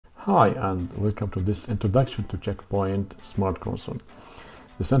Hi and welcome to this introduction to Checkpoint SmartConsole,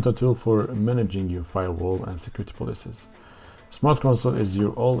 the central tool for managing your firewall and security policies. SmartConsole is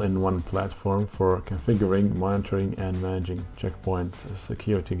your all-in-one platform for configuring, monitoring and managing Checkpoint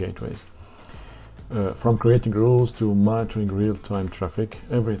security gateways. From creating rules to monitoring real-time traffic,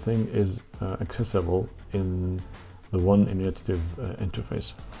 everything is accessible in the one intuitive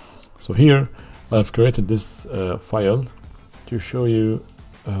interface. So here I've created this file to show you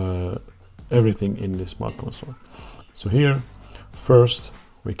everything in the SmartConsole. So here first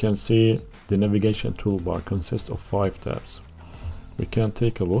we can see the navigation toolbar consists of 5 tabs. We can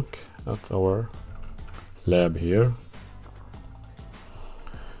take a look at our lab here.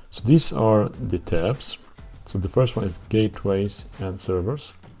 So these are the tabs. So the first one is gateways and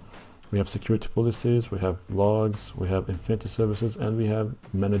servers. We have security policies, we have logs, we have Infinity services, and we have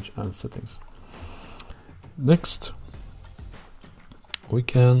manage and settings. Next, we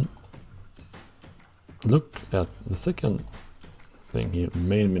can look at the second thing here,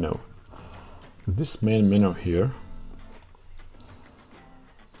 main menu. This main menu here,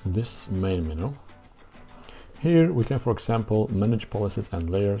 here we can, for example, manage policies and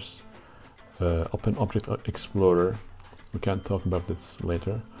layers, open Object Explorer. We can talk about this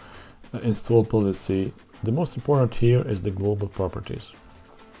later. Install policy. The most important here is the global properties.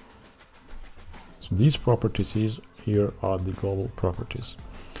 So these properties here are the global properties,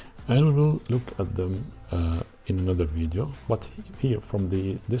 and we will look at them in another video. But here from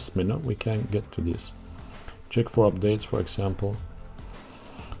this menu we can get to this. Check for updates, for example.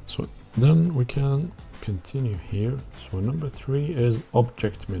 So then we can continue here. So number 3 is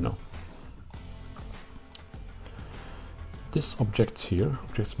object menu. This object here,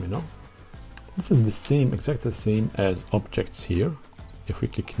 objects menu, this is the same, exactly the same as objects here. If we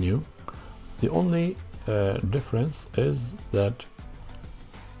click new, the only difference is that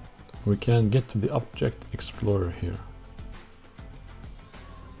we can get to the Object Explorer here.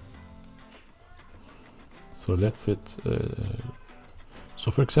 So let's hit so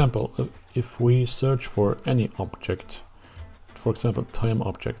for example, if we search for any object, for example time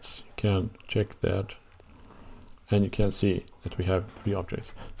objects, you can check that and you can see that we have 3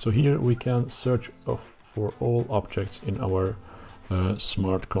 objects. So here we can search for all objects in our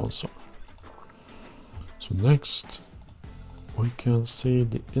SmartConsole. So next we can see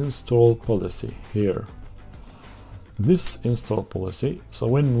the install policy here. This install policy, so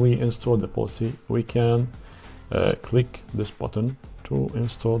when we install the policy we can click this button to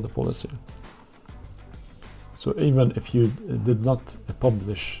install the policy. So even if you did not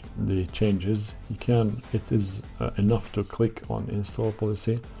publish the changes, you can, it is enough to click on install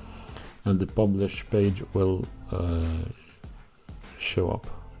policy and the publish page will show up.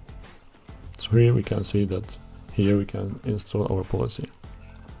 So here we can see that here we can install our policy.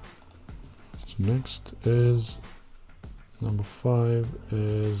 So next is number 5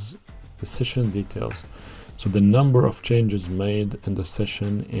 is the session details. So the number of changes made in the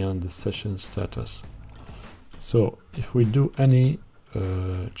session and the session status. So if we do any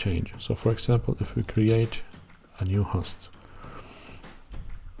change, so for example if we create a new host,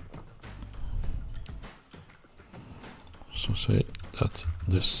 so say that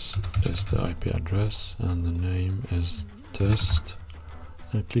this is the IP address and the name is test,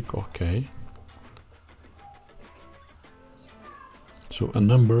 and click OK. So a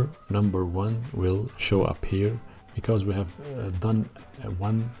number 1 will show up here because we have done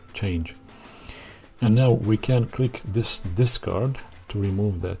one change. And now we can click this discard to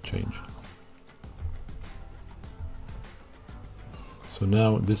remove that change. So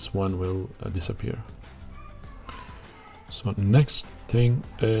now this one will disappear. So next thing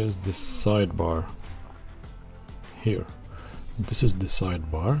is the sidebar here. This is the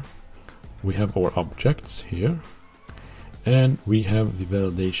sidebar. We have our objects here and we have the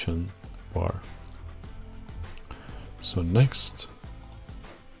validation bar. So next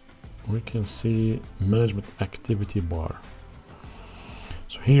we can see management activity bar.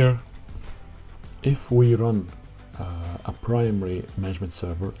 So here if we run a primary management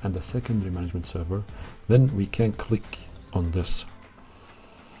server and a secondary management server, then we can click on this.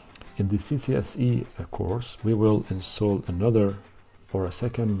 In the CCSA course we will install another or a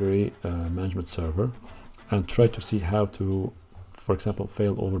secondary management server and try to see how to, for example,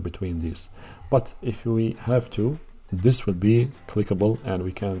 fail over between these. But if we have to, this will be clickable and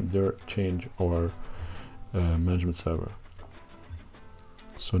we can there change our management server.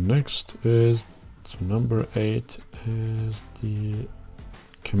 So next is, so number 8 is the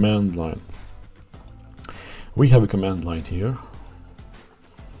command line. We have a command line here.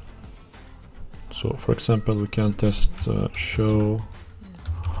 So for example we can test show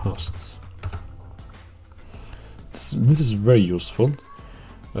hosts. This is very useful.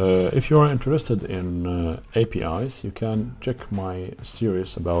 If you are interested in APIs, you can check my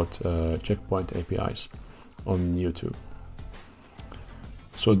series about checkpoint APIs on YouTube.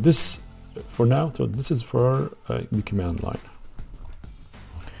 So this, for now, this is for the command line.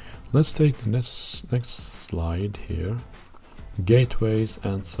 Let's take the next slide here. Gateways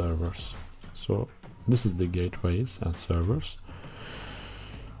and servers. So this is the gateways and servers.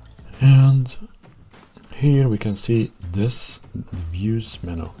 And here we can see this, the views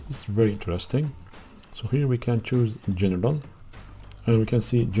menu. This is very interesting. So here we can choose general, and we can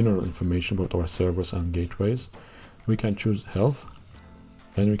see general information about our servers and gateways. We can choose health,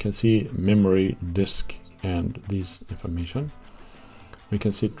 and we can see memory, disk, and these information. We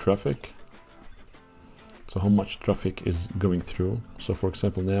can see traffic, so how much traffic is going through. So for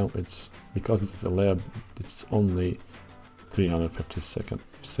example, now it's, because this is a lab, it's only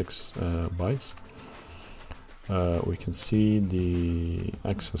 356 bytes. We can see the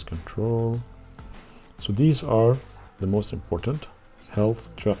access control. So these are the most important: health,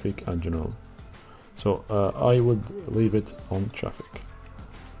 traffic, and general. So I would leave it on traffic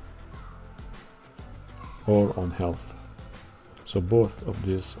or on health. So both of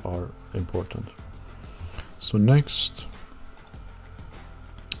these are important. So next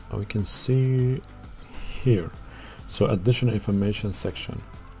we can see here, so additional information section.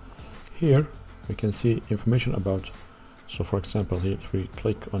 Here we can see information about, so for example here, if we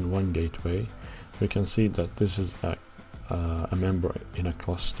click on one gateway, we can see that this is a member in a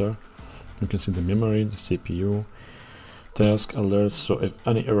cluster. You can see the memory, the CPU, task alerts. So if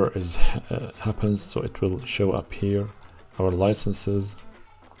any error is happens, so it will show up here. Our licenses.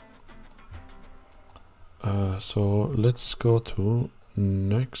 So let's go to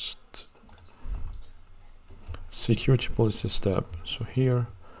next, security policies tab. So here,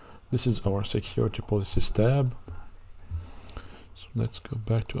 this is our security policies tab. So let's go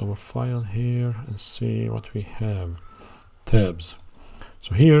back to our file here and see what we have. Tabs.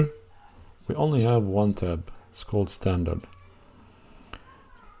 So here we only have one tab. It's called standard.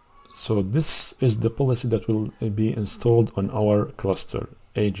 So this is the policy that will be installed on our cluster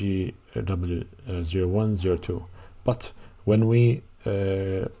AGW0102. But when we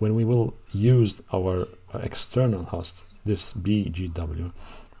will use our external host, this BGW,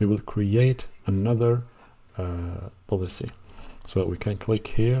 we will create another policy. So we can click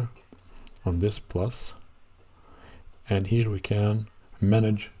here on this plus, and here we can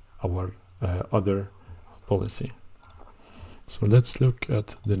manage our other policy. So let's look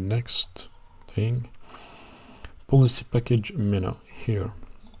at the next thing, policy package menu here.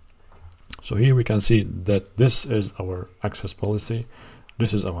 So here we can see that this is our access policy,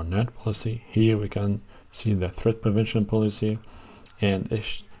 this is our NAT policy. Here we can see the threat prevention policy and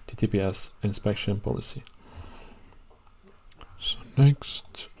HTTPS inspection policy. So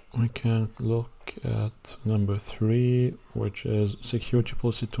next we can look at number 3, which is security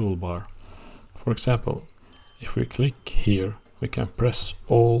policy toolbar. For example, if we click here, we can press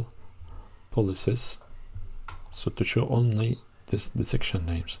all policies, so to show only the section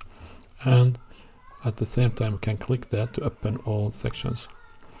names, and at the same time we can click that to open all sections.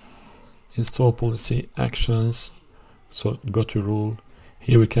 Install policy actions, so go to rule.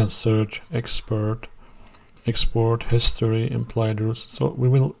 Here we can search, export history, implied rules. So we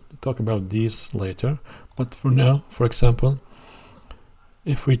will talk about these later, but for now, for example,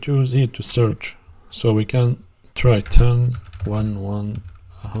 if we choose here to search, so we can try 10, 1, 1,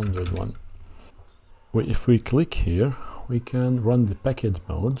 101. If we click here, we can run the package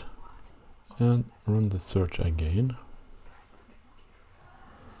mode and run the search again.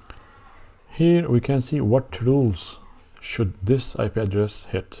 Here we can see what rules should this IP address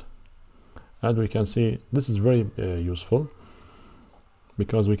hit, and we can see this is very useful,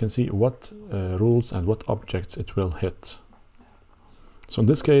 because we can see what rules and what objects it will hit. So in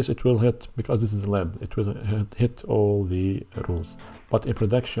this case it will hit, because this is a lab, it will hit all the rules. But in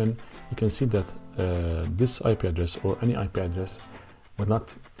production you can see that this IP address or any IP address will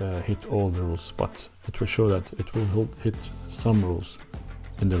not hit all the rules, but it will show that it will hit some rules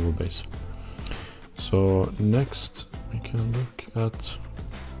in the rule base. So next we can look at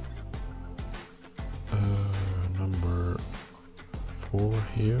number 4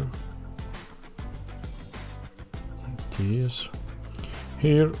 here. These.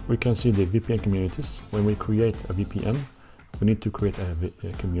 Here we can see the VPN communities. When we create a VPN, we need to create a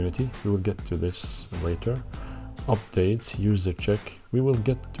community. We will get to this later. Updates, user check. We will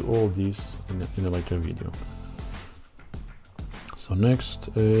get to all these in a later video. So next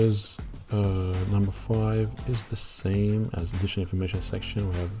is Number 5 is the same as additional information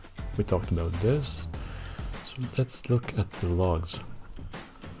section. We talked about this. So let's look at the logs.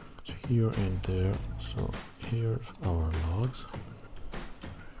 So here and there. So here's our logs.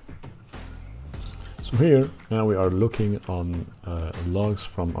 So here now we are looking on logs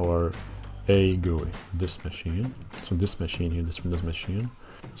from our A GUI, this machine. So this machine here, this Windows machine.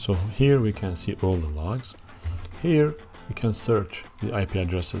 So here we can see all the logs. Here we can search the IP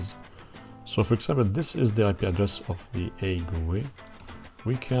addresses. So for example, this is the IP address of the A GUI.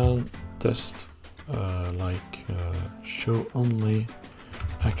 We can test show only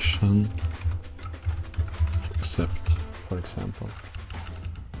action except, for example,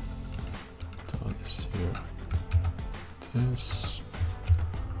 this here, this,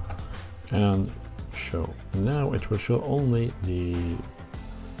 and show. Now it will show only the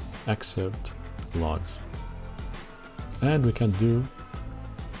accept logs, and we can do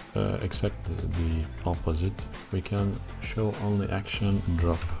except the opposite. We can show only action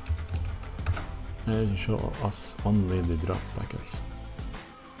drop, and show us only the drop packets.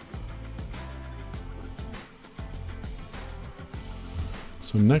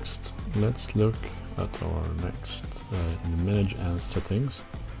 So next, let's look at our next manage and settings.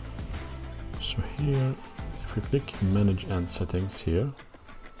 So here, if we click manage and settings here,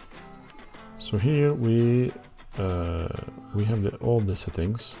 so here we have all the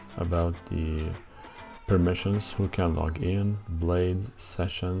settings about the permissions, who can log in, blade,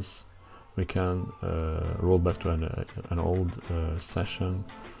 sessions. We can roll back to an old session.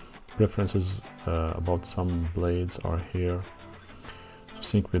 Preferences about some blades are here. So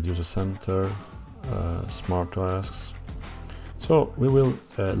sync with user center, smart tasks. So we will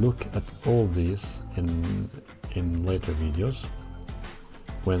look at all these in later videos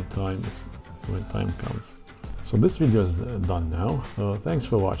when time comes. So this video is done now. Thanks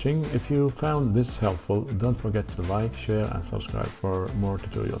for watching. If you found this helpful, don't forget to like, share and subscribe for more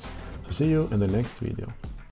tutorials. So see you in the next video.